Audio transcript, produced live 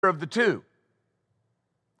of the two.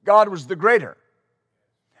 God was the greater.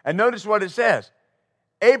 And notice what it says.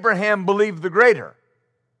 Abraham believed the greater.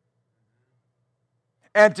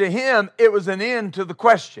 And to him, it was an end to the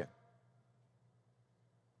question.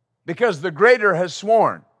 Because the greater has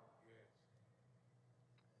sworn.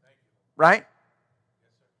 Right?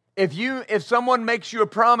 If someone makes you a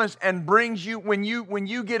promise and brings you, when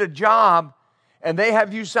you get a job and they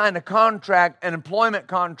have you sign a contract, an employment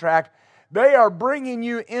contract, they are bringing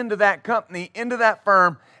you into that company, into that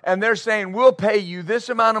firm, and they're saying, we'll pay you this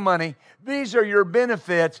amount of money. These are your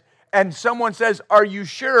benefits. And someone says, are you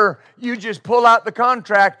sure? You just pull out the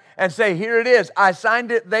contract and say, here it is. I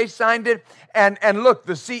signed it. They signed it. And look,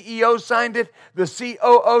 the CEO signed it. The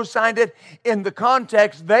COO signed it. In the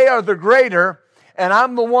context, they are the greater, and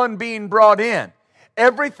I'm the one being brought in.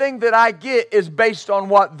 Everything that I get is based on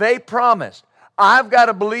what they promised. I've got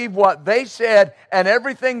to believe what they said, and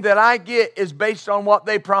everything that I get is based on what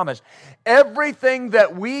they promised. Everything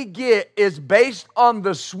that we get is based on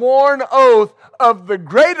the sworn oath of the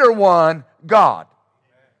greater one, God.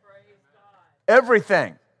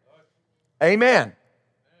 Everything. Amen.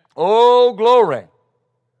 Oh, glory.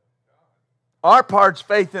 Our part's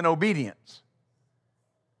faith and obedience.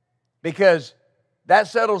 Because that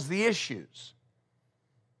settles the issues.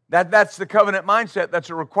 That's the covenant mindset. That's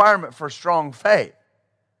a requirement for strong faith.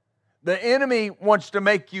 The enemy wants to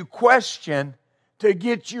make you question to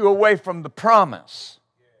get you away from the promise.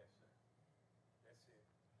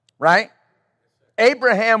 Right?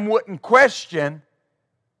 Abraham wouldn't question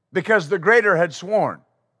because the greater had sworn.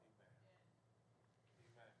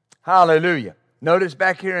 Hallelujah. Notice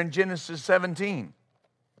back here in Genesis 17.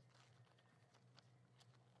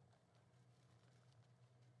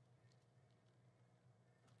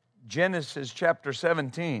 Genesis chapter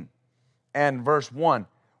 17 and verse 1.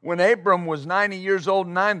 When Abram was 90 years old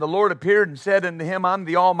and 9, the Lord appeared and said unto him, I'm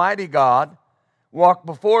the Almighty God. Walk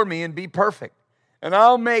before me and be perfect. And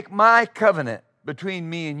I'll make my covenant between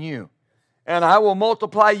me and you. And I will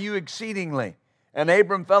multiply you exceedingly. And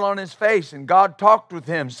Abram fell on his face, and God talked with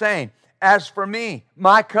him, saying, As for me,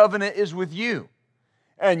 my covenant is with you,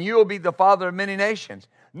 and you will be the father of many nations.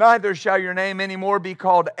 Neither shall your name any more be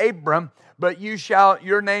called Abram, but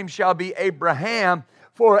your name shall be Abraham,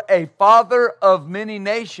 for a father of many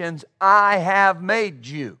nations I have made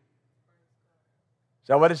you. Is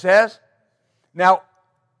that what it says? Now,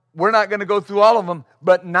 we're not going to go through all of them,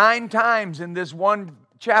 but 9 times in this one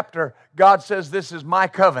chapter, God says, this is my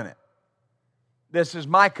covenant. This is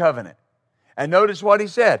my covenant. And notice what he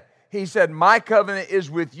said. He said, my covenant is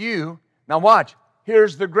with you. Now watch.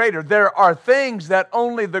 Here's the greater. There are things that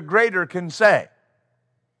only the greater can say.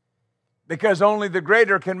 Because only the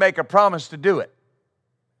greater can make a promise to do it.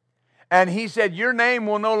 And he said, your name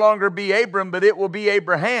will no longer be Abram, but it will be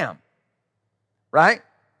Abraham. Right?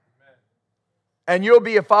 Amen. And you'll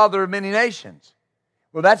be a father of many nations.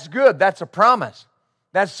 Well, that's good. That's a promise.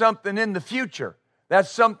 That's something in the future.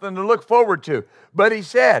 That's something to look forward to. But he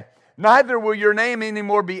said, neither will your name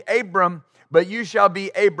anymore be Abram, but you shall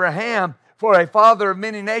be Abraham, for a father of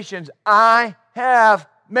many nations I have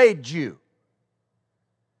made you.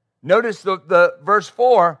 Notice the verse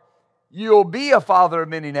 4, you'll be a father of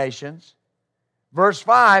many nations. Verse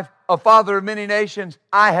 5, a father of many nations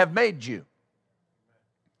I have made you.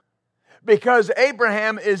 Because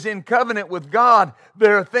Abraham is in covenant with God,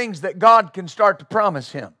 there are things that God can start to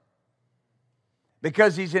promise him.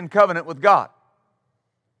 Because he's in covenant with God.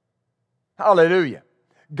 Hallelujah.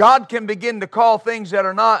 God can begin to call things that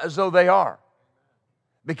are not as though they are.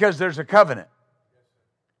 Because there's a covenant.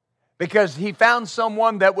 Because he found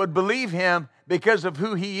someone that would believe him because of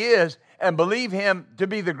who he is and believe him to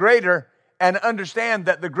be the greater and understand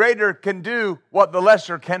that the greater can do what the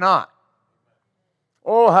lesser cannot.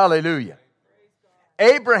 Oh, hallelujah.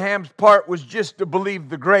 Abraham's part was just to believe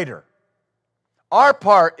the greater. Our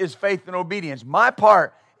part is faith and obedience. My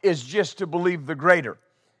part is just to believe the greater.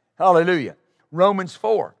 Hallelujah. Romans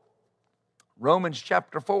 4. Romans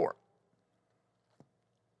chapter 4.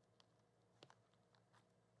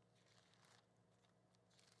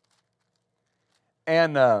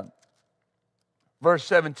 And verse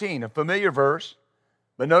 17, a familiar verse,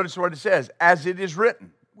 but notice what it says. As it is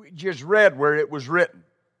written. We just read where it was written.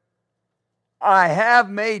 I have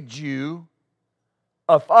made you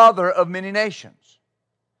a father of many nations.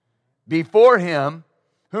 Before him,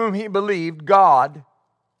 whom he believed, God,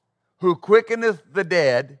 who quickeneth the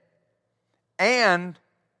dead, and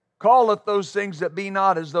calleth those things that be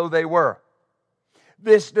not as though they were.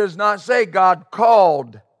 This does not say God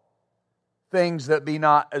called things that be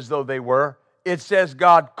not as though they were. It says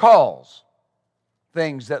God calls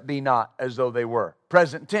things that be not as though they were.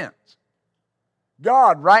 Present tense.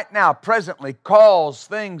 God right now presently calls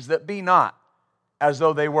things that be not as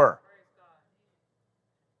though they were.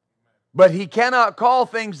 But He cannot call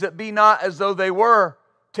things that be not as though they were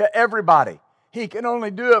to everybody. He can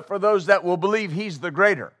only do it for those that will believe He's the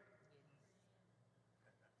greater.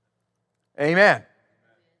 Amen.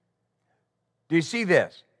 Do you see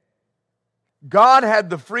this? God had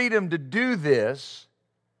the freedom to do this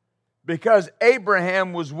because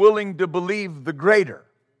Abraham was willing to believe the greater.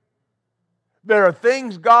 There are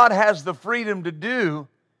things God has the freedom to do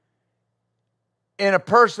in a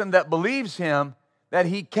person that believes Him that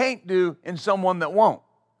He can't do in someone that won't.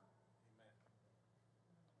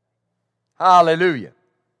 Hallelujah.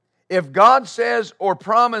 If God says or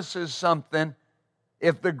promises something,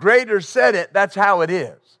 if the greater said it, that's how it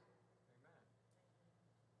is.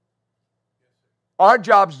 Our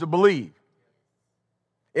job's to believe.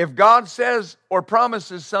 If God says or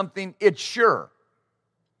promises something, it's sure.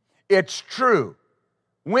 It's true.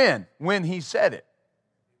 When? When He said it.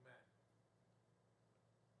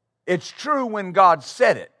 It's true when God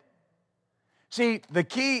said it. See, the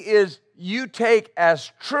key is you take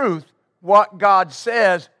as truth what God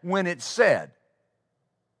says when it's said.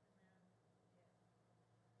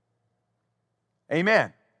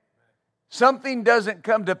 Amen. Something doesn't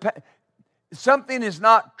come to pass. Something is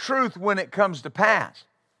not truth when it comes to pass.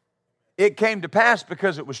 It came to pass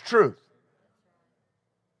because it was truth.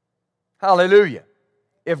 Hallelujah.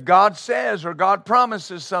 If God says or God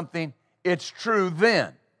promises something, it's true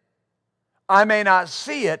then. I may not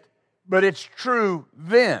see it, but it's true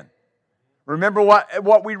then. Remember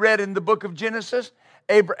what we read in the book of Genesis?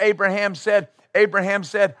 Abraham said,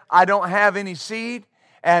 I don't have any seed,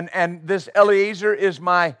 and this Eliezer is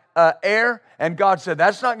my heir. And God said,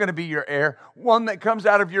 that's not going to be your heir. One that comes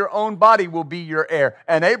out of your own body will be your heir.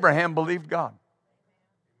 And Abraham believed God.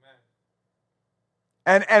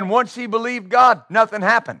 And once he believed God, nothing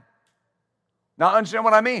happened. Now understand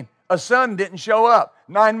what I mean. A son didn't show up.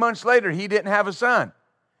 9 months later, he didn't have a son.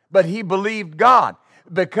 But he believed God.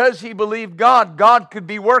 Because he believed God, God could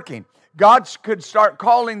be working. God could start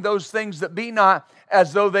calling those things that be not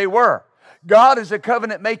as though they were. God is a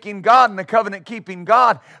covenant-making God and a covenant-keeping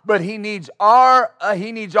God, but He needs our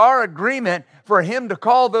agreement for Him to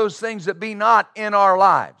call those things that be not in our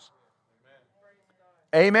lives.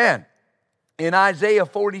 Amen. In Isaiah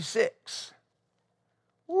 46.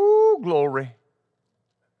 Woo, glory.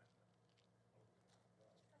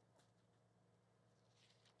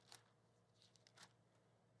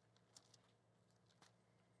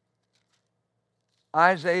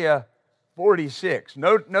 Isaiah 46.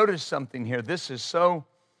 Notice something here. This is so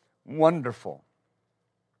wonderful.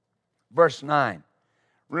 Verse 9.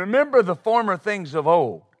 Remember the former things of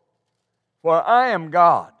old, for I am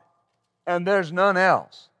God, and there's none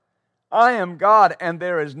else. I am God, and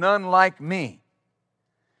there is none like me.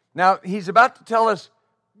 Now, He's about to tell us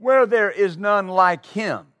where there is none like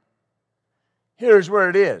Him. Here's where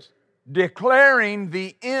it is. Declaring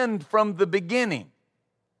the end from the beginning.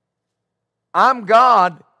 I'm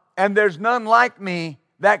God, and there's none like me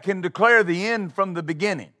that can declare the end from the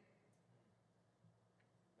beginning.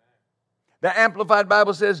 The Amplified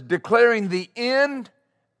Bible says, declaring the end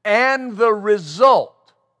and the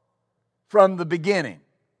result from the beginning.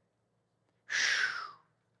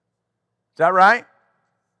 Is that right?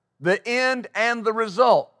 The end and the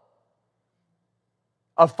result.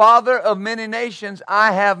 A father of many nations,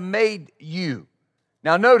 I have made you.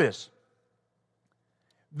 Now notice,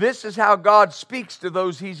 this is how God speaks to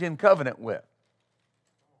those He's in covenant with.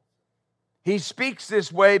 He speaks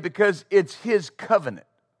this way because it's His covenant.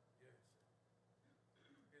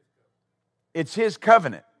 It's His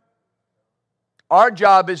covenant. Our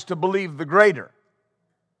job is to believe the greater.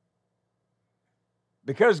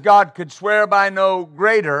 Because God could swear by no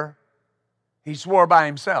greater, He swore by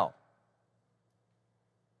Himself.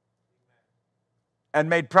 And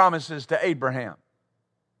made promises to Abraham.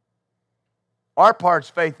 Our part's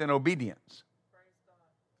faith and obedience.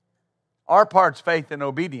 Our part's faith and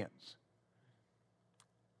obedience.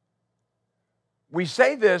 We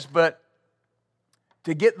say this, but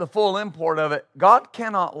to get the full import of it, God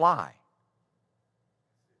cannot lie.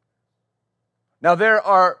 Now there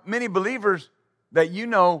are many believers that you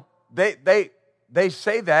know, they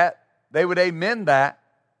say that, they would amen that.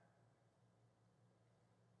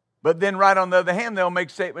 But then right on the other hand, they'll make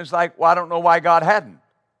statements like, well, I don't know why God hadn't.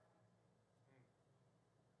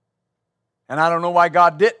 And I don't know why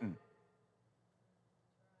God didn't.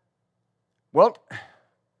 Well,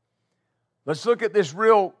 let's look at this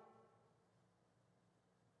real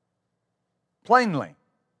plainly.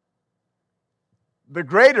 The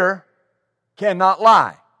greater cannot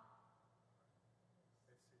lie.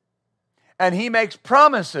 and He makes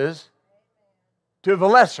promises to the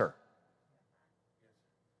lesser.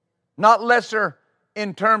 Not lesser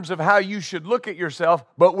in terms of how you should look at yourself,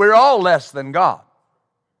 but we're all less than God.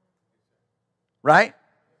 Right?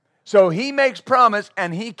 So He makes promise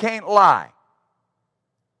and He can't lie.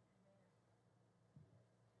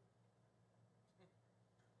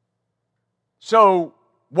 So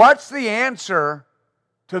what's the answer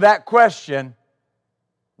to that question,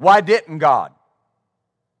 why didn't God?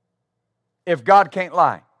 If God can't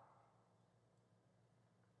lie.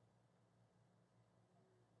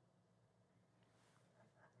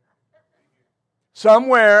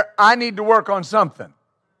 Somewhere I need to work on something.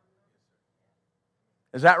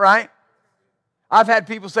 Is that right? I've had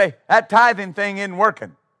people say, that tithing thing isn't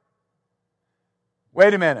working.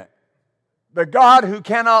 Wait a minute. The God who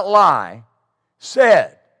cannot lie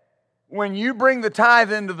said, when you bring the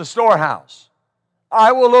tithe into the storehouse,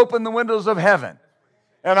 I will open the windows of heaven,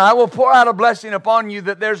 and I will pour out a blessing upon you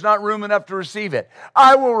that there's not room enough to receive it.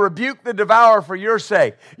 I will rebuke the devourer for your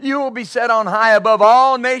sake. You will be set on high above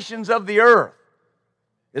all nations of the earth.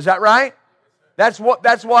 Is that right? That's what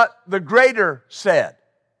the greater said.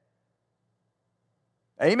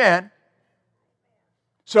 Amen.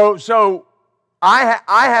 So I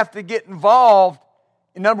have to get involved,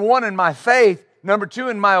 number one, in my faith, number two,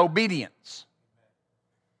 in my obedience.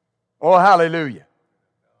 Oh, hallelujah.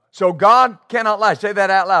 So God cannot lie. Say that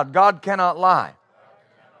out loud. God cannot lie.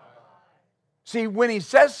 See, when He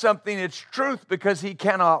says something, it's truth because He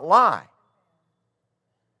cannot lie.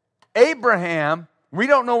 Abraham, we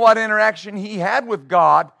don't know what interaction he had with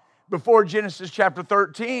God before Genesis chapter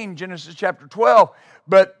 13, Genesis chapter 12,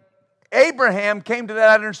 but Abraham came to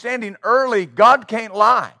that understanding early. God can't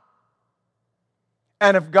lie.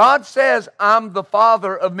 And if God says, I'm the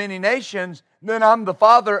father of many nations, then I'm the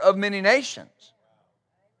father of many nations.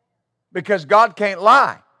 Because God can't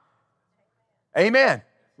lie. Amen.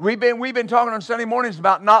 We've been talking on Sunday mornings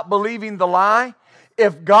about not believing the lie.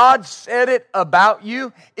 If God said it about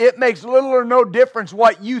you, it makes little or no difference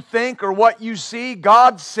what you think or what you see.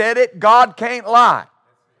 God said it. God can't lie.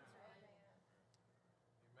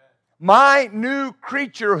 My new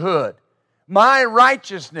creaturehood, my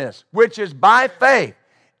righteousness, which is by faith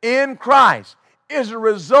in Christ, is a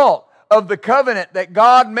result of the covenant that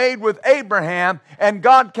God made with Abraham, and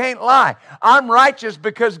God can't lie. I'm righteous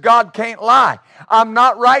because God can't lie. I'm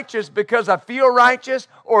not righteous because I feel righteous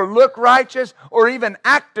or look righteous or even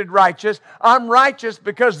acted righteous. I'm righteous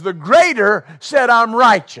because the greater said I'm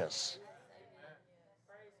righteous.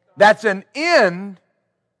 That's an end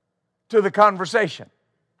to the conversation.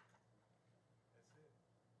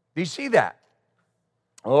 Do you see that?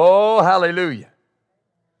 Oh, hallelujah.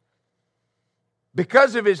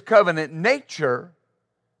 Because of His covenant nature,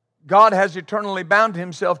 God has eternally bound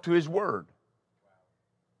Himself to His word.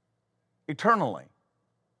 Eternally.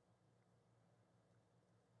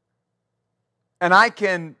 And I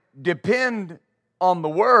can depend on the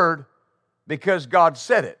word because God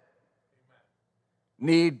said it.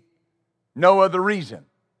 Need no other reason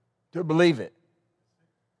to believe it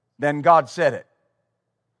than God said it.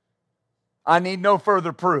 I need no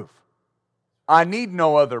further proof. I need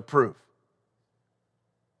no other proof.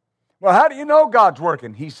 Well, how do you know God's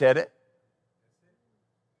working? He said it.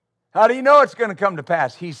 How do you know it's going to come to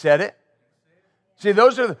pass? He said it. See,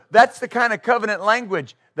 that's the kind of covenant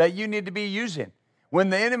language that you need to be using. When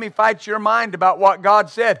the enemy fights your mind about what God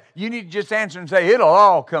said, you need to just answer and say, it'll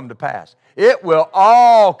all come to pass. It will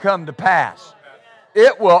all come to pass.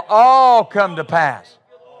 It will all come to pass.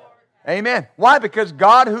 Amen. Why? Because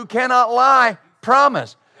God, who cannot lie,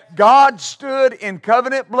 promised. God stood in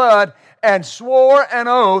covenant blood and swore an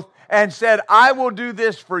oath and said, I will do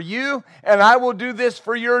this for you, and I will do this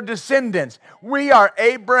for your descendants. We are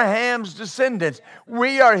Abraham's descendants.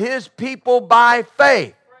 We are His people by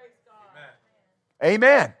faith.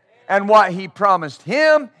 Amen. And what He promised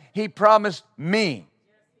him, He promised me.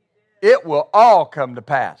 It will all come to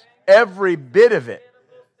pass. Every bit of it.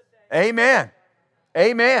 Amen.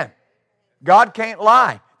 Amen. God can't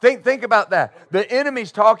lie. Think about that. The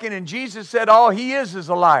enemy's talking, and Jesus said all He is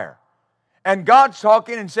a liar. And God's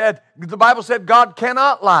talking and said, the Bible said God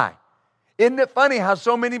cannot lie. Isn't it funny how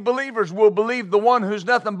so many believers will believe the one who's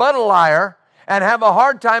nothing but a liar and have a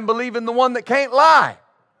hard time believing the one that can't lie?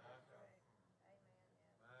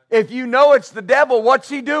 If you know it's the devil, what's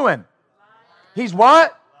he doing? He's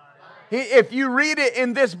what? If you read it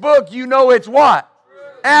in this book, you know it's what?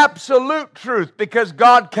 Absolute truth, because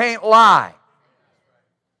God can't lie.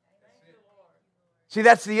 See,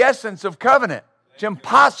 that's the essence of covenant. It's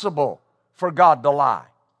impossible for God to lie.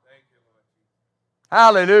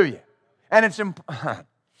 Hallelujah. And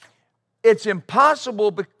it's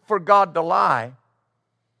impossible for God to lie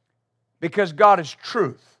because God is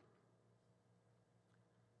truth.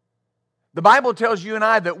 The Bible tells you and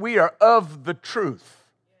I that we are of the truth.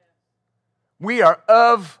 We are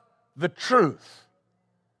of the truth.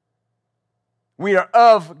 We are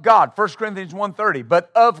of God. 1 Corinthians 1:30.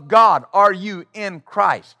 But of God are you in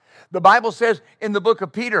Christ. The Bible says in the book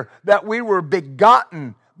of Peter that we were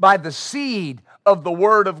begotten by the seed of the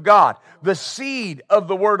Word of God. The seed of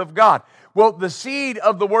the Word of God. Well, the seed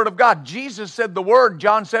of the Word of God. Jesus said the Word,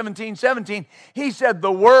 John 17:17. He said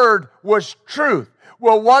the Word was truth.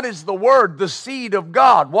 Well, what is the Word? The seed of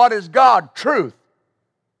God. What is God? Truth.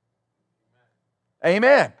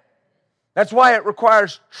 Amen. That's why it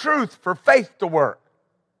requires truth for faith to work.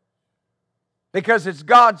 Because it's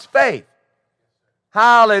God's faith.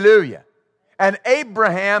 Hallelujah. And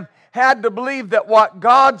Abraham had to believe that what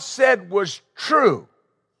God said was true.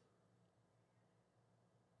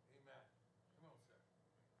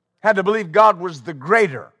 Had to believe God was the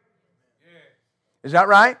greater. Is that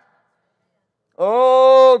right?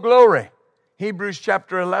 Oh, glory. Hebrews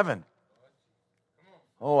chapter 11.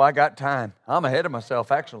 Oh, I got time. I'm ahead of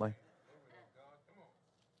myself, actually.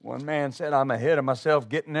 One man said, I'm ahead of myself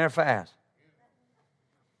getting there fast.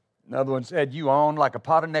 Another one said, you on like a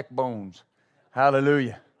pot of neck bones.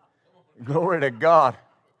 Hallelujah. Glory to God.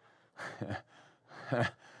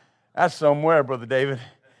 That's somewhere, Brother David.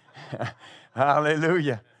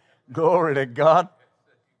 Hallelujah. Glory to God.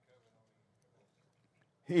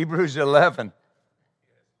 Hebrews 11.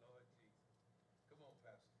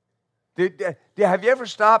 Have you ever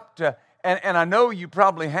stopped, and I know you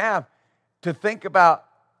probably have, to think about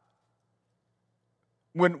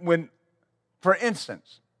when, for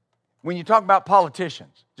instance, when you talk about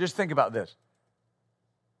politicians, just think about this.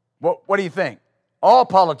 What do you think? All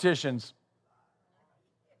politicians,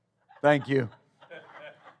 thank you.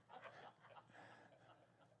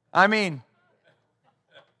 I mean,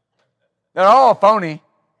 they're all phony,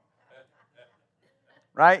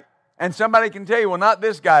 right? And somebody can tell you, well, not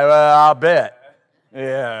this guy. Well, I'll bet.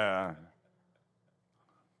 Yeah.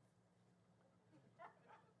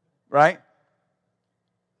 Right?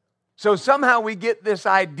 So somehow we get this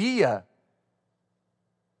idea.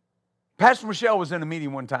 Pastor Michelle was in a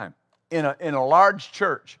meeting one time in a large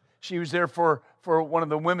church. She was there for one of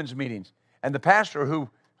the women's meetings. And the pastor,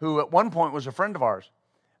 who at one point was a friend of ours,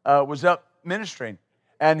 was up ministering.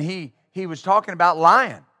 And he was talking about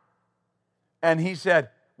lying. And he said,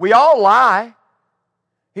 we all lie.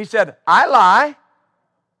 He said, I lie.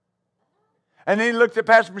 And then he looked at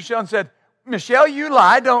Pastor Michelle and said, Michelle, you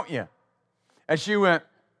lie, don't you? And she went,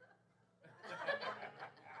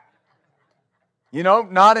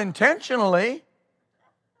 not intentionally.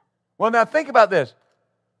 Well, now think about this.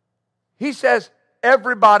 He says,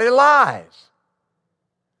 everybody lies.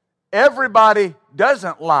 Everybody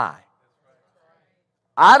doesn't lie.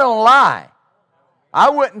 I don't lie. I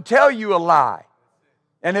wouldn't tell you a lie.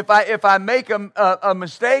 And if I make a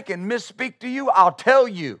mistake and misspeak to you, I'll tell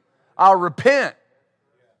you. I'll repent.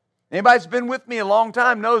 Anybody that's been with me a long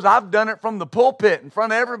time knows I've done it from the pulpit in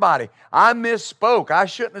front of everybody. I misspoke. I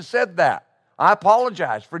shouldn't have said that. I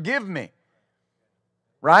apologize. Forgive me.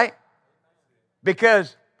 Right?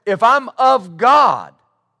 Because if I'm of God,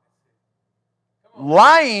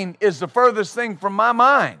 lying is the furthest thing from my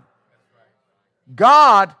mind.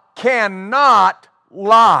 God cannot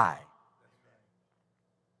lie.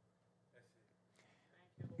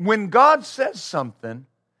 When God says something,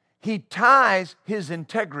 He ties His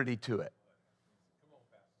integrity to it.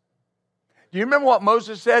 Do you remember what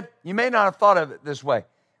Moses said? You may not have thought of it this way.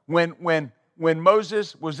 When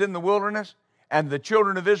Moses was in the wilderness and the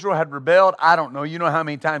children of Israel had rebelled, I don't know, you know how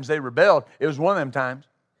many times they rebelled. It was one of them times.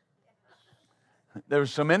 There were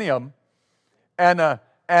so many of them.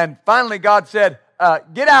 And finally God said,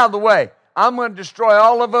 get out of the way. I'm going to destroy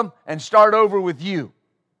all of them and start over with you.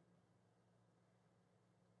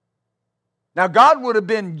 Now, God would have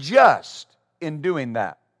been just in doing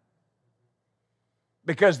that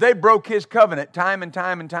because they broke His covenant time and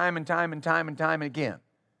time and time and time and time and time again.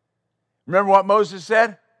 Remember what Moses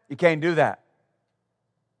said? You can't do that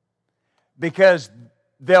because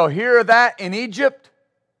they'll hear that in Egypt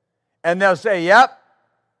and they'll say, yep,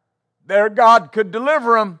 their God could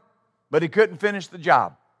deliver them, but He couldn't finish the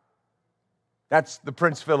job. That's the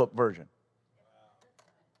Prince Philip version.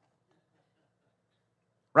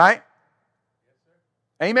 Right?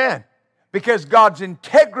 Amen. Because God's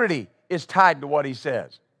integrity is tied to what He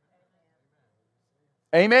says.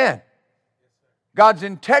 Amen. God's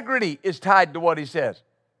integrity is tied to what He says.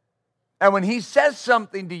 And when He says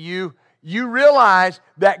something to you, you realize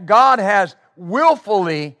that God has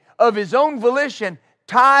willfully, of His own volition,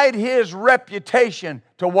 tied his reputation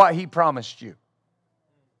to what he promised you.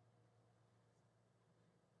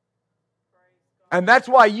 And that's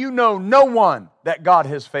why you know no one that God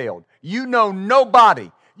has failed. You know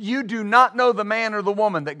nobody. You do not know the man or the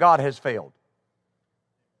woman that God has failed.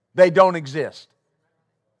 They don't exist.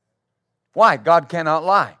 Why? God cannot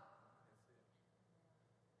lie.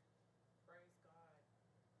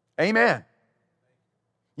 Amen.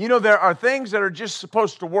 You know, there are things that are just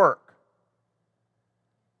supposed to work.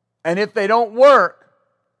 And if they don't work,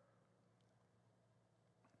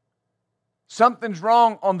 something's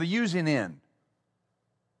wrong on the using end. Is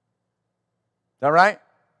that right?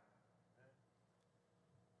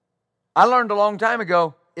 I learned a long time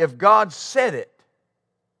ago, if God said it,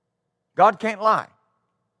 God can't lie.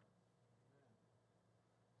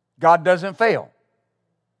 God doesn't fail.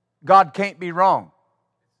 God can't be wrong.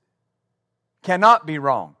 Cannot be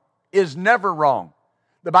wrong. Is never wrong.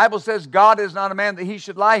 The Bible says God is not a man that he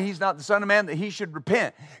should lie. He's not the son of man that he should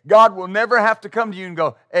repent. God will never have to come to you and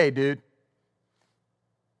go, hey, dude,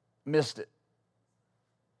 missed it.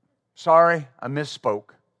 Sorry, I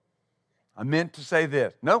misspoke. I meant to say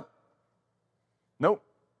this. Nope. Nope.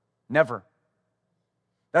 Never.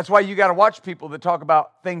 That's why you got to watch people that talk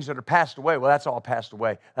about things that are passed away. Well, that's all passed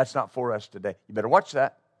away. That's not for us today. You better watch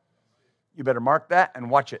that. You better mark that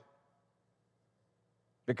and watch it.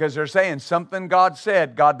 Because they're saying something God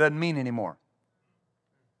said, God doesn't mean anymore.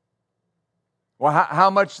 Well, how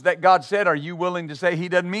much that God said are you willing to say he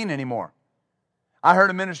doesn't mean anymore? I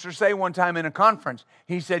heard a minister say one time in a conference,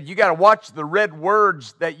 he said, you got to watch the red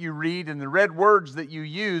words that you read and the red words that you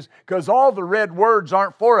use, because all the red words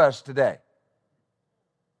aren't for us today.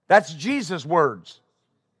 That's Jesus' words.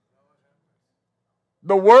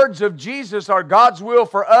 The words of Jesus are God's will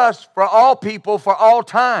for us, for all people, for all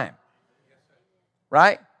time.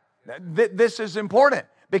 Right? This is important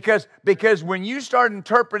because when you start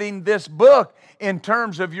interpreting this book in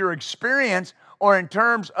terms of your experience or in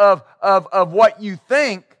terms of what you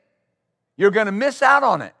think, you're going to miss out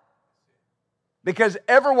on it. Because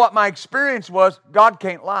ever what my experience was, God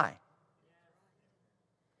can't lie.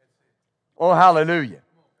 Oh, hallelujah.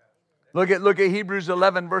 Look at Hebrews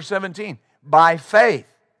 11, verse 17. By faith,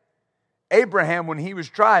 Abraham, when he was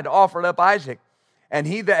tried, offered up Isaac. And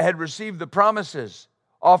he that had received the promises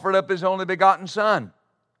offered up his only begotten son,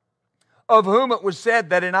 of whom it was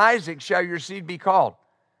said that in Isaac shall your seed be called.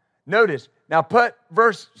 Notice, now put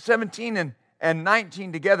verse 17 and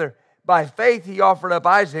 19 together. By faith he offered up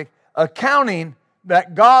Isaac, accounting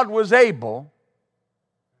that God was able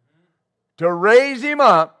to raise him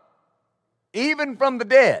up even from the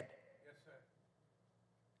dead.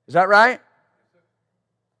 Is that right?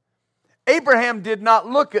 Abraham did not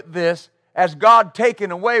look at this as God taking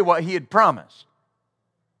away what he had promised.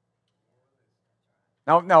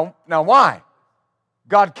 Now why?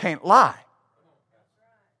 God can't lie.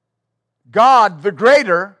 God, the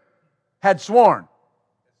greater, had sworn.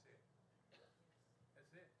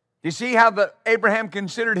 You see how Abraham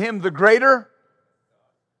considered him the greater?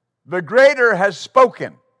 The greater has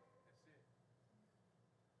spoken.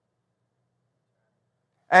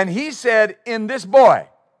 And he said, in this boy,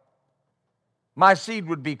 my seed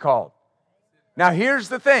would be called. Now here's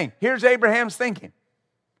the thing. Here's Abraham's thinking.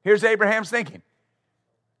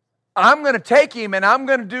 I'm going to take him and I'm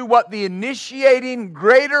going to do what the initiating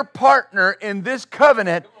greater partner in this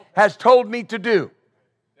covenant has told me to do.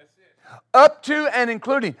 Up to and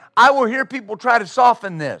including. I will hear people try to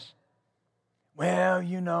soften this. Well,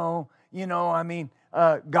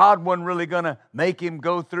 God wasn't really going to make him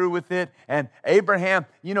go through with it. And Abraham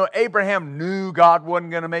knew God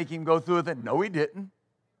wasn't going to make him go through with it. No, he didn't.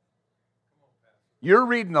 You're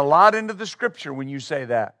reading a lot into the scripture when you say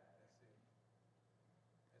that.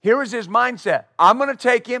 Here was his mindset. I'm going to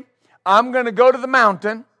take him. I'm going to go to the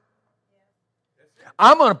mountain.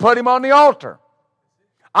 I'm going to put him on the altar.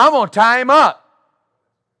 I'm going to tie him up.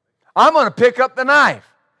 I'm going to pick up the knife.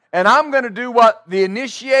 And I'm going to do what the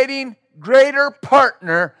initiating greater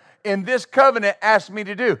partner in this covenant asked me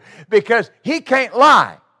to do. Because he can't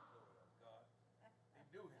lie.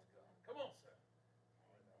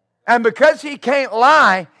 And because he can't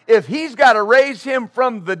lie, if he's got to raise him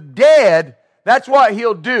from the dead, that's what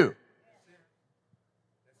he'll do.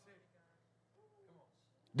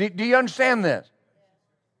 Do you understand this?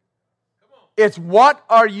 It's what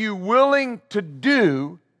are you willing to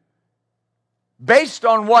do based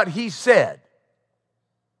on what he said.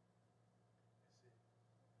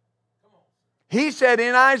 He said,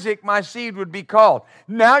 in Isaac my seed would be called.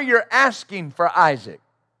 Now you're asking for Isaac.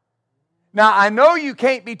 Now I know you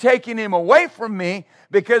can't be taking him away from me,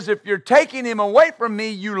 because if you're taking him away from me,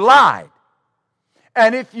 you lied.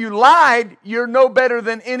 And if you lied, you're no better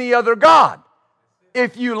than any other god.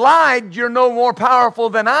 If you lied, you're no more powerful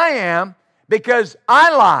than I am because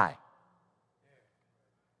I lie.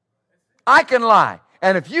 I can lie.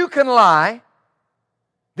 And if you can lie,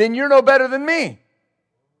 then you're no better than me.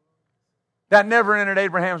 That never entered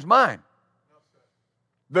Abraham's mind.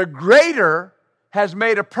 The greater has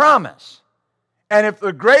made a promise. And if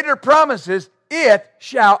the greater promises, it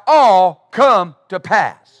shall all come to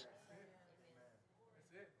pass.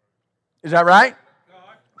 Is that right?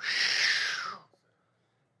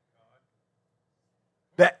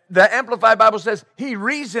 The Amplified Bible says he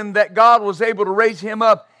reasoned that God was able to raise him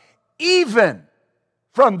up even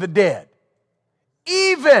from the dead.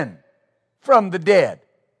 Even from the dead.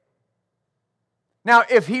 Now,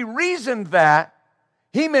 if he reasoned that,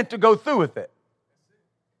 he meant to go through with it.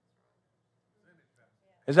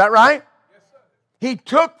 Is that right? He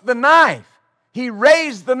took the knife. He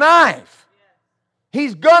raised the knife.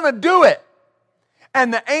 He's going to do it.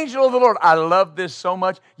 And the angel of the Lord, I love this so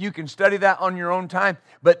much. You can study that on your own time.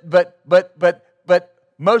 But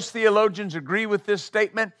most theologians agree with this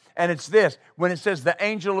statement. And it's this. When it says the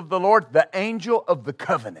angel of the Lord, the angel of the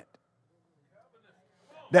covenant.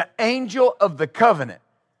 The angel of the covenant.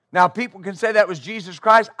 Now, people can say that was Jesus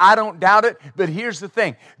Christ. I don't doubt it. But here's the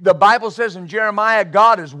thing. The Bible says in Jeremiah,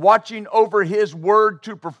 God is watching over His word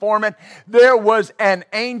to perform it. There was an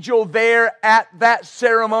angel there at that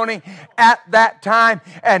ceremony, at that time,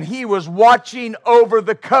 and he was watching over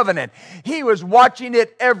the covenant. He was watching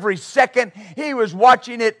it every second. He was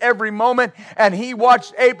watching it every moment. And he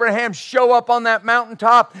watched Abraham show up on that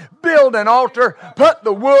mountaintop, build an altar, put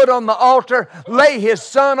the wood on the altar, lay his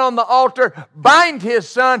son on the altar, bind his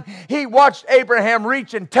son. He watched Abraham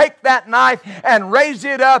reach and take that knife and raise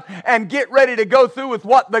it up and get ready to go through with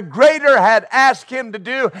what the greater had asked him to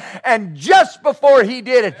do. And just before he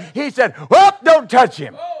did it, he said, "Well, don't touch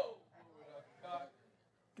him.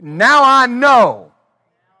 Now I know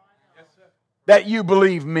that you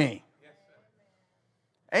believe me."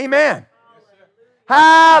 Amen.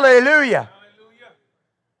 Hallelujah.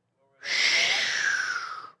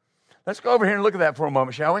 Let's go over here and look at that for a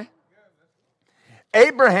moment, shall we?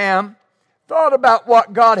 Abraham thought about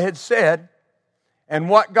what God had said and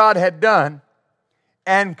what God had done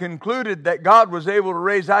and concluded that God was able to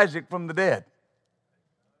raise Isaac from the dead.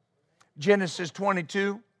 Genesis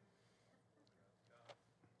 22.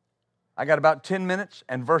 I got about 10 minutes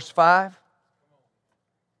and verse 5.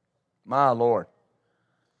 My Lord.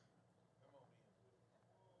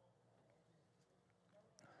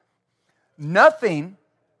 Nothing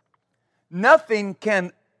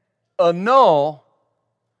can annul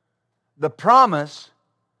the promise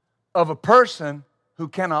of a person who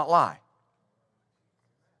cannot lie.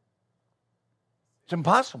 It's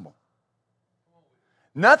impossible.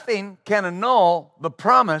 Nothing can annul the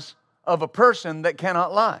promise of a person that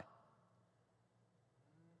cannot lie.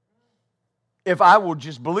 If I will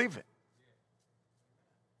just believe it.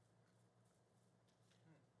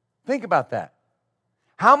 Think about that.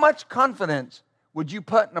 How much confidence would you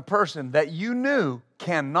put in a person that you knew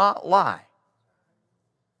cannot lie?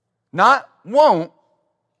 Not won't,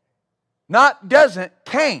 not doesn't,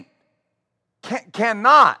 can't,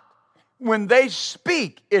 cannot. When they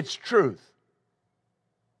speak, it's truth.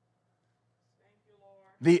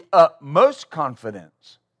 The utmost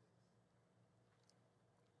confidence.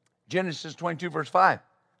 Genesis 22 verse 5.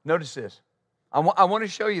 Notice this. I want to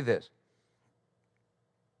show you this.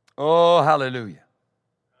 Oh, hallelujah.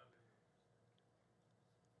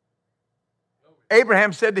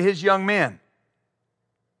 Abraham said to his young men,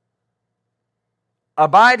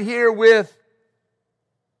 "Abide here with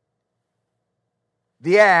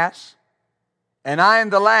the ass, and I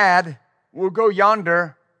and the lad will go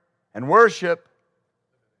yonder and worship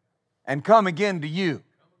and come again to you."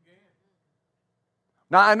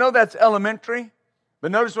 Now, I know that's elementary,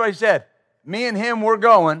 but notice what he said. Me and him, we're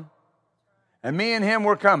going, and me and him,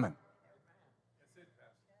 we're coming.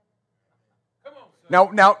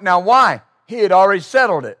 Now, why? He had already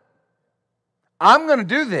settled it. I'm going to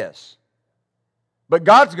do this. But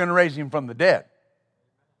God's going to raise him from the dead.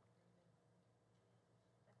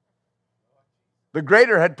 The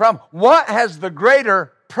greater had promised. What has the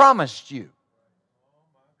greater promised you?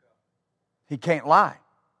 He can't lie.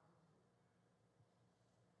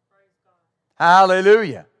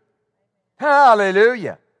 Hallelujah.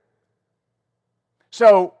 Hallelujah.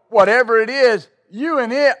 So whatever it is, you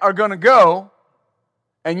and it are going to go,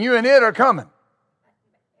 and you and it are coming.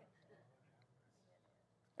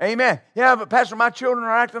 Amen. Yeah, but Pastor, my children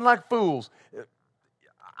are acting like fools.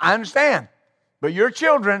 I understand. But your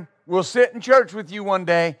children will sit in church with you one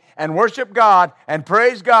day and worship God and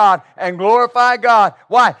praise God and glorify God.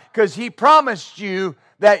 Why? Because He promised you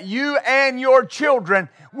that you and your children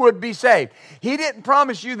would be saved. He didn't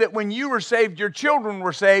promise you that when you were saved, your children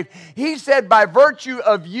were saved. He said by virtue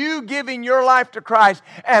of you giving your life to Christ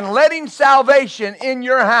and letting salvation in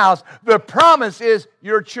your house, the promise is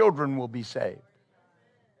your children will be saved.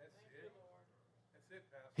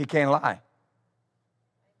 He can't lie.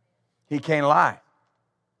 He can't lie.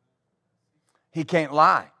 He can't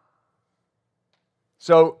lie.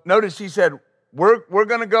 So notice he said, we're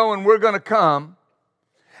going to go and we're going to come.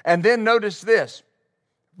 And then notice this,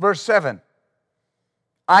 verse 7.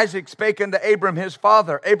 Isaac spake unto Abraham his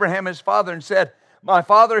father, and said, My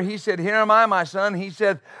father, he said, Here am I, my son. He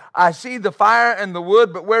said, I see the fire and the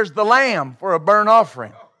wood, but where's the lamb for a burnt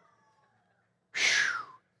offering?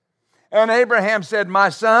 And Abraham said, My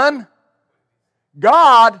son,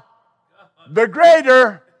 God, the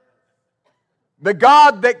greater, the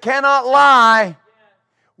God that cannot lie,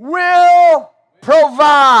 will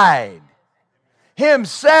provide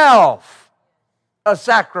Himself a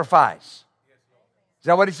sacrifice. Is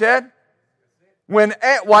that what he said?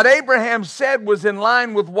 What Abraham said was in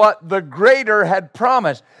line with what the greater had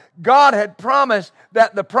promised. God had promised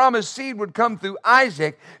that the promised seed would come through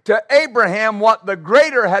Isaac. To Abraham, what the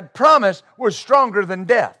greater had promised was stronger than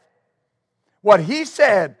death. What he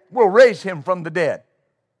said will raise him from the dead.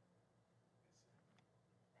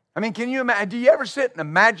 I mean, can you imagine? Do you ever sit and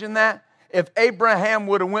imagine that? If Abraham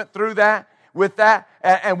would have went through that, with that,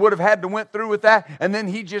 and would have had to went through with that, and then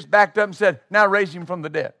he just backed up and said, now raise him from the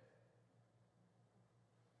dead.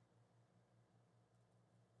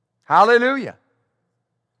 Hallelujah.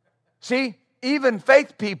 See, even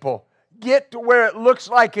faith people get to where it looks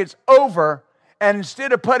like it's over, and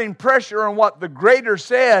instead of putting pressure on what the greater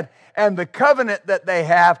said and the covenant that they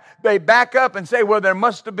have, they back up and say, well, there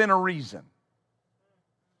must have been a reason.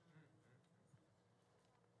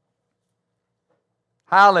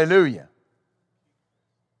 Hallelujah.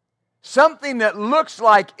 Something that looks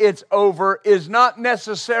like it's over is not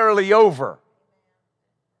necessarily over.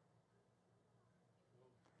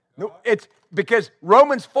 No, it's because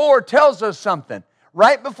Romans 4 tells us something.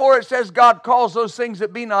 Right before it says God calls those things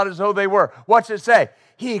that be not as though they were. What's it say?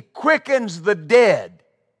 He quickens the dead.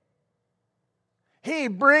 He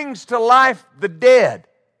brings to life the dead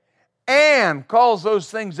and calls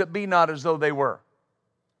those things that be not as though they were.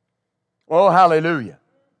 Oh, hallelujah.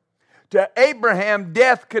 To Abraham,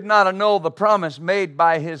 death could not annul the promise made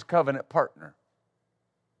by his covenant partner.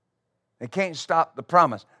 They can't stop the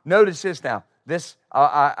promise. Notice this now. This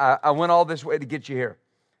I went all this way to get you here.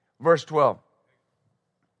 Verse 12.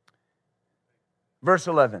 Verse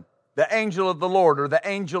 11. The angel of the Lord, or the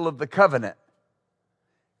angel of the covenant,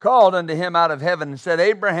 called unto him out of heaven and said,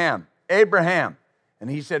 Abraham, Abraham. And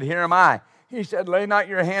he said, Here am I. He said, Lay not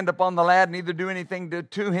your hand upon the lad, neither do anything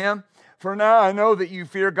to him. For now I know that you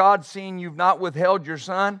fear God, seeing you've not withheld your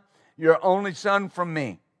son, your only son, from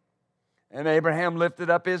me. And Abraham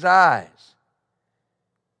lifted up his eyes,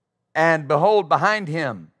 and behold, behind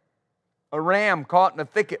him a ram caught in a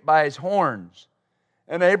thicket by his horns.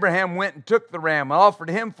 And Abraham went and took the ram and offered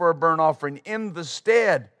him for a burnt offering in the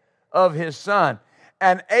stead of his son.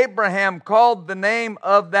 And Abraham called the name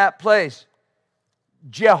of that place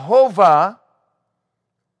Jehovah,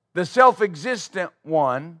 the self-existent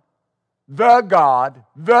one, the God,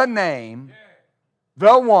 the name,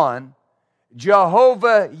 the one,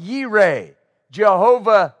 Jehovah Yireh,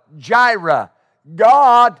 Jehovah Jireh.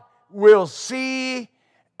 God will see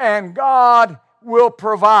and God will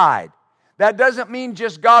provide. That doesn't mean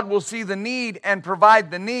just God will see the need and provide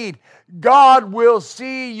the need. God will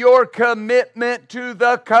see your commitment to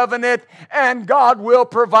the covenant, and God will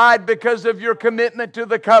provide because of your commitment to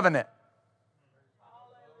the covenant.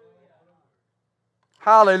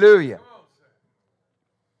 Hallelujah.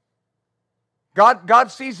 God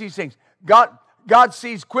sees these things. God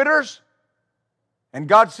sees quitters and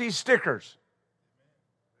God sees stickers.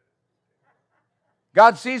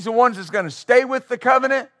 God sees the ones that's going to stay with the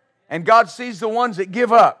covenant, and God sees the ones that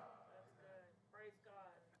give up.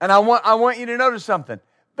 And I want you to notice something.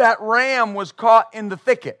 That ram was caught in the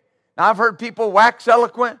thicket. Now, I've heard people wax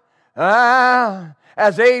eloquent.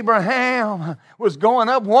 As Abraham was going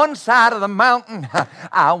up one side of the mountain,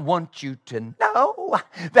 I want you to know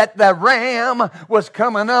that the ram was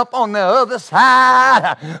coming up on the other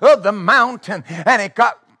side of the mountain, and it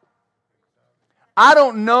got... I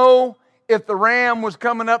don't know if the ram was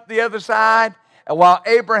coming up the other side while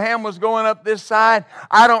Abraham was going up this side.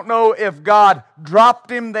 I don't know if God dropped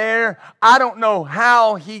him there. I don't know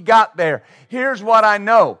how he got there. Here's what I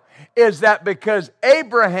know, is that because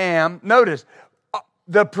Abraham, notice,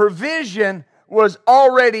 The provision was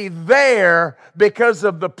already there because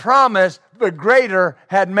of the promise the greater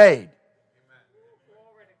had made.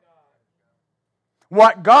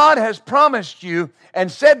 What God has promised you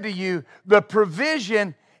and said to you, the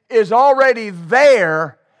provision is already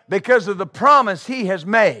there because of the promise He has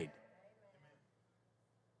made.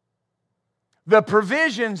 The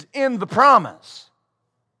provision's in the promise.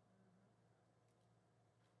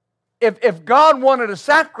 If God wanted a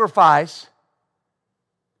sacrifice,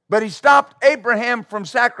 but He stopped Abraham from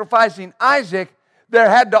sacrificing Isaac, there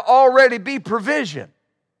had to already be provision.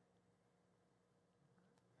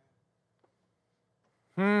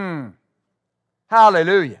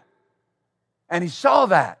 Hallelujah. And He saw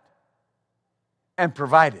that and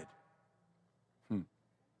provided.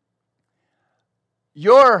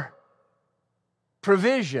 Your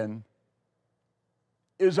provision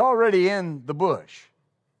is already in the bush.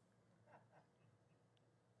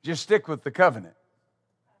 Just stick with the covenant.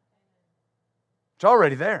 It's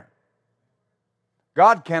already there.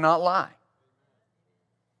 God cannot lie.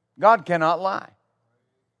 God cannot lie.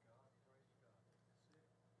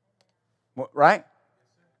 Right?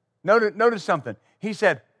 Notice something. He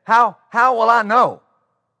said, how will I know?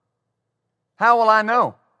 How will I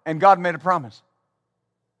know? And God made a promise.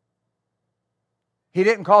 He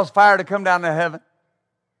didn't cause fire to come down to heaven.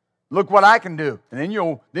 Look what I can do. And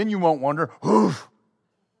then you won't wonder, oof.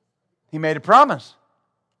 He made a promise.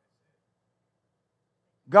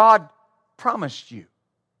 God promised you.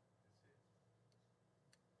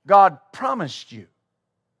 God promised you.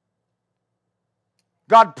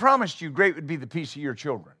 God promised you great would be the peace of your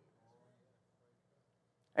children.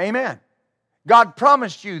 Amen. God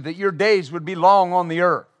promised you that your days would be long on the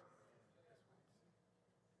earth.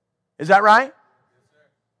 Is that right?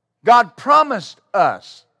 God promised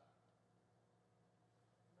us.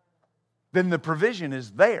 Then the provision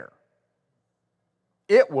is there.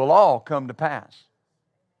 It will all come to pass.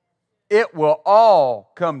 It will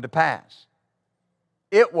all come to pass.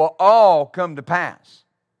 It will all come to pass.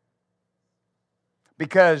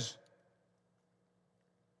 Because,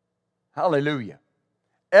 hallelujah,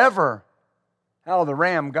 how the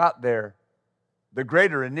ram got there, the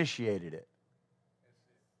greater initiated it.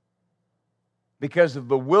 Because of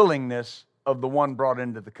the willingness of the one brought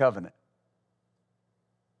into the covenant.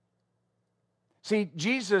 See,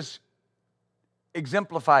 Jesus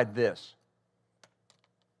exemplified this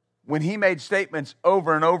when He made statements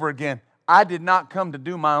over and over again, I did not come to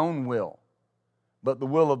do my own will, but the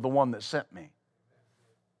will of the one that sent me.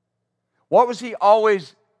 What was He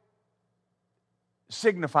always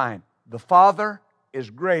signifying? The Father is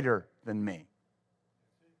greater than me.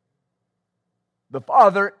 The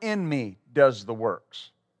Father in me does the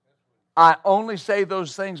works. I only say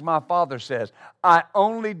those things my Father says. I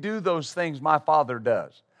only do those things my Father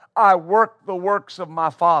does. I work the works of my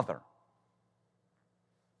Father.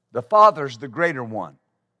 The Father's the greater one.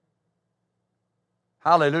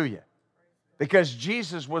 Hallelujah. Because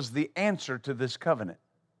Jesus was the answer to this covenant.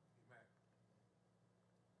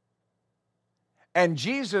 And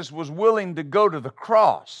Jesus was willing to go to the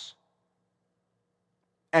cross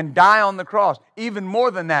and die on the cross. Even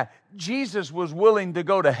more than that, Jesus was willing to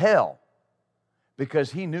go to hell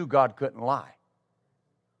because He knew God couldn't lie.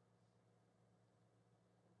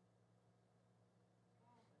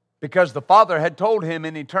 Because the Father had told Him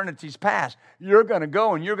in eternity's past, you're going to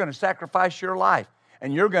go and you're going to sacrifice your life.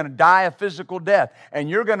 And you're going to die a physical death. And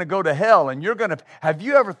you're going to go to hell. And you're going to... Have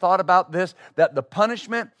you ever thought about this? That the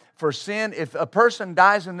punishment for sin, if a person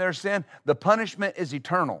dies in their sin, the punishment is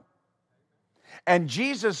eternal. And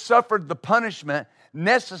Jesus suffered the punishment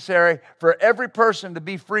necessary for every person to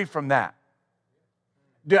be free from that.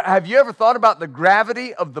 Have you ever thought about the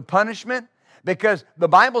gravity of the punishment? Because the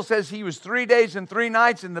Bible says He was 3 days and 3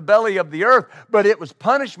 nights in the belly of the earth, but it was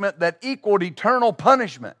punishment that equaled eternal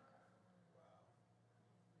punishment.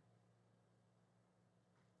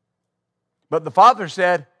 But the Father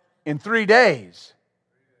said, in 3 days,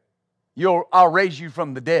 I'll raise you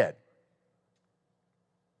from the dead.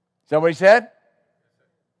 Is that what He said?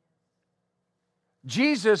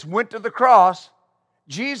 Jesus went to the cross,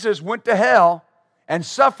 Jesus went to hell, and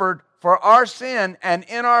suffered for our sin and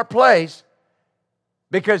in our place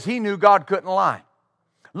because He knew God couldn't lie.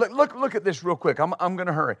 Look at this real quick. I'm going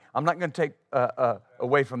to hurry. I'm not going to take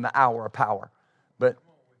away from the hour of power. But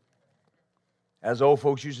as old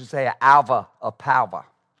folks used to say, an hour of power.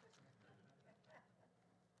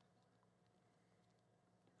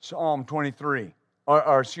 Psalm 23,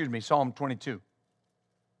 Psalm 22.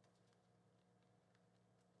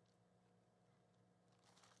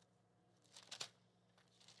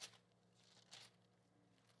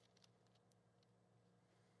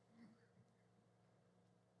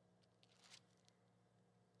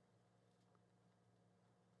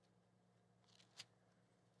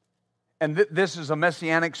 And this is a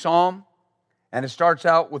messianic psalm. And it starts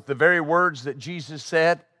out with the very words that Jesus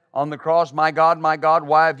said on the cross. My God,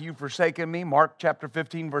 why have you forsaken me? Mark chapter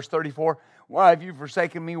 15, verse 34. Why have you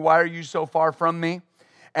forsaken me? Why are you so far from me?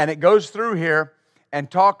 And it goes through here and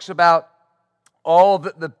talks about all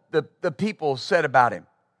that the people said about him.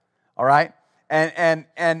 All right?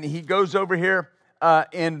 And he goes over here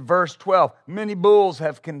in verse 12. Many bulls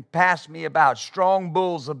have compassed me about. Strong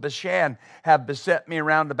bulls of Bashan have beset me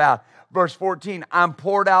round about. Verse 14, I'm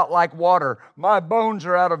poured out like water. My bones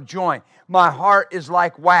are out of joint. My heart is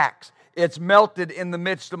like wax. It's melted in the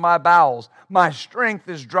midst of my bowels. My strength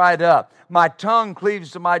is dried up. My tongue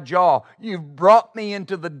cleaves to my jaw. You've brought me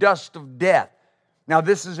into the dust of death. Now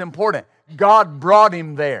this is important. God brought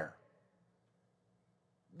him there.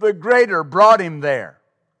 The greater brought him there.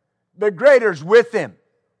 The greater's with him.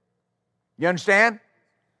 You understand?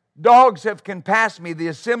 Dogs have compassed me. The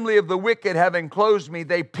assembly of the wicked have enclosed me.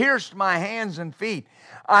 They pierced my hands and feet.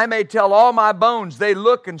 I may tell all my bones. They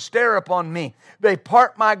look and stare upon me. They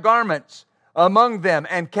part my garments among them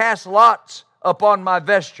and cast lots upon my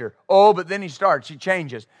vesture. Oh, but then he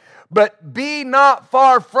changes. But be not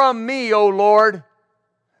far from me, O Lord.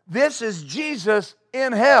 This is Jesus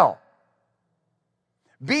in hell.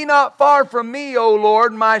 Be not far from me, O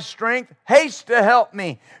Lord, my strength. Haste to help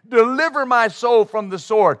me. Deliver my soul from the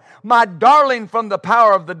sword, my darling from the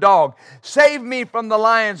power of the dog. Save me from the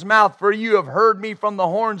lion's mouth, for you have heard me from the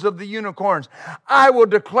horns of the unicorns. I will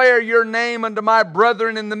declare your name unto my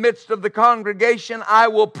brethren in the midst of the congregation. I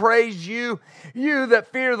will praise you. You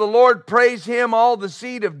that fear the Lord, praise him. All the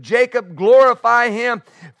seed of Jacob, glorify him.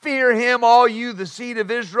 Fear him, all you, the seed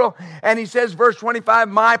of Israel. And he says, verse 25,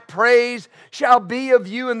 my praise shall be of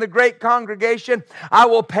you in the great congregation. I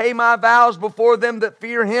will pay my vows before them that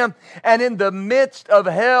fear him. And in the midst of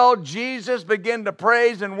hell, Jesus began to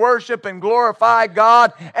praise and worship and glorify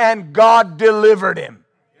God, and God delivered him.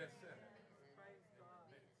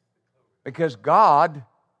 Because God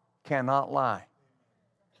cannot lie.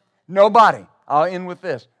 Nobody, I'll end with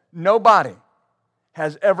this, nobody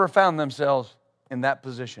has ever found themselves in that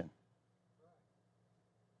position.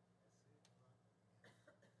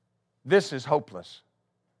 This is hopeless.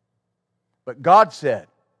 But God said,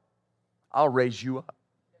 I'll raise you up.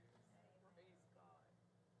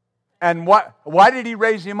 And why did he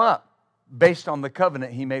raise him up? Based on the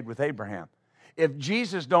covenant he made with Abraham. If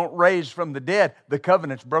Jesus don't raise from the dead, the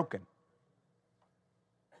covenant's broken.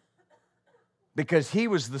 Because he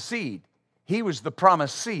was the seed. He was the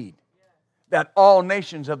promised seed that all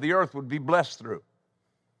nations of the earth would be blessed through.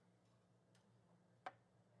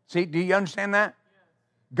 See, do you understand that?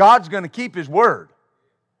 God's going to keep his word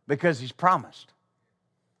because he's promised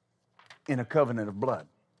in a covenant of blood.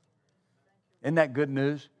 Isn't that good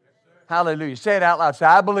news? Hallelujah. Say it out loud. Say,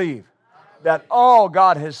 I believe that all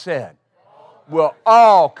God has said will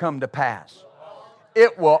all come to pass.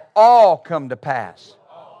 It will all come to pass.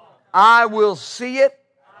 I will see it.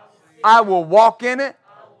 I will walk in it.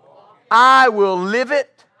 I will live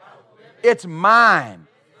it. It's mine.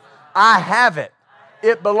 I have it.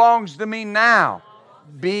 It belongs to me now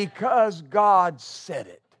because God said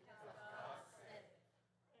it.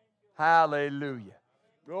 Hallelujah.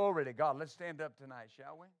 Glory to God. Let's stand up tonight,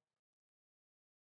 shall we?